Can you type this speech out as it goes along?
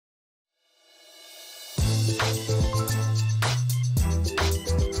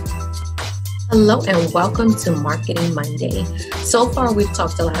Hello and welcome to Marketing Monday. So far, we've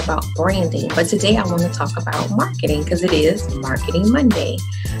talked a lot about branding, but today I want to talk about marketing because it is Marketing Monday.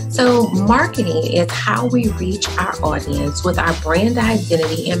 So, marketing is how we reach our audience with our brand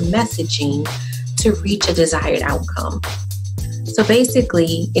identity and messaging to reach a desired outcome. So,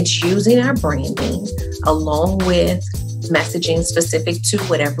 basically, it's using our branding along with messaging specific to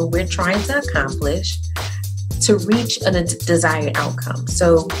whatever we're trying to accomplish to reach a desired outcome.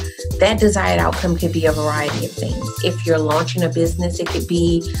 So that desired outcome could be a variety of things. If you're launching a business, it could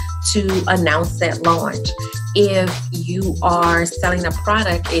be to announce that launch. If you are selling a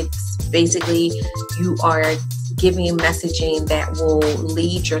product, it's basically you are giving messaging that will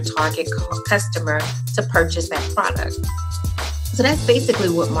lead your target customer to purchase that product. So that's basically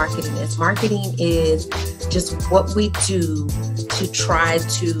what marketing is. Marketing is just what we do to try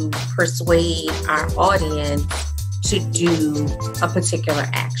to persuade our audience to do a particular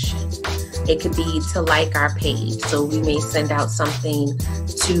action. It could be to like our page. So we may send out something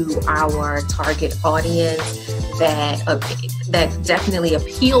to our target audience that definitely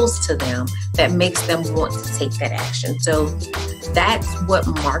appeals to them, that makes them want to take that action. So that's what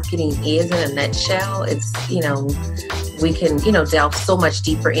marketing is in a nutshell. It's, we can, delve so much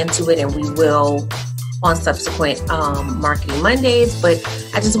deeper into it, and we will on subsequent Marketing Mondays. But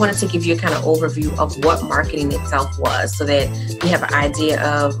I just wanted to give you a kind of overview of what marketing itself was so that you have an idea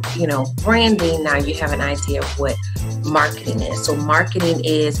of, branding. Now you have an idea of what marketing is. So marketing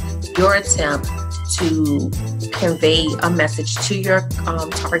is your attempt to convey a message to your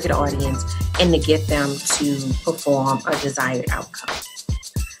target audience and to get them to perform a desired outcome.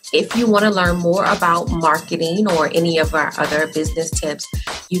 If you want to learn more about marketing or any of our other business tips,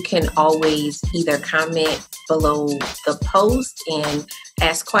 you can always either comment below the post and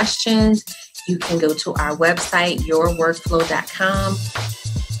ask questions. You can go to our website, yourworkflow.com,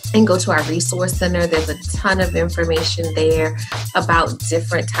 and go to our resource center. There's a ton of information there about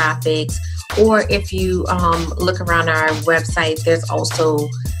different topics. Or if you look around our website, there's also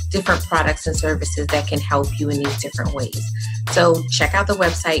different products and services that can help you in these different ways. So check out the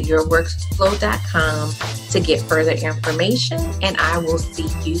website, yourworkflow.com, to get further information. And I will see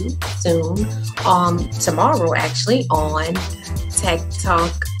you soon, tomorrow actually, on Tech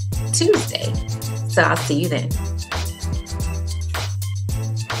Talk Tuesday. So I'll see you then.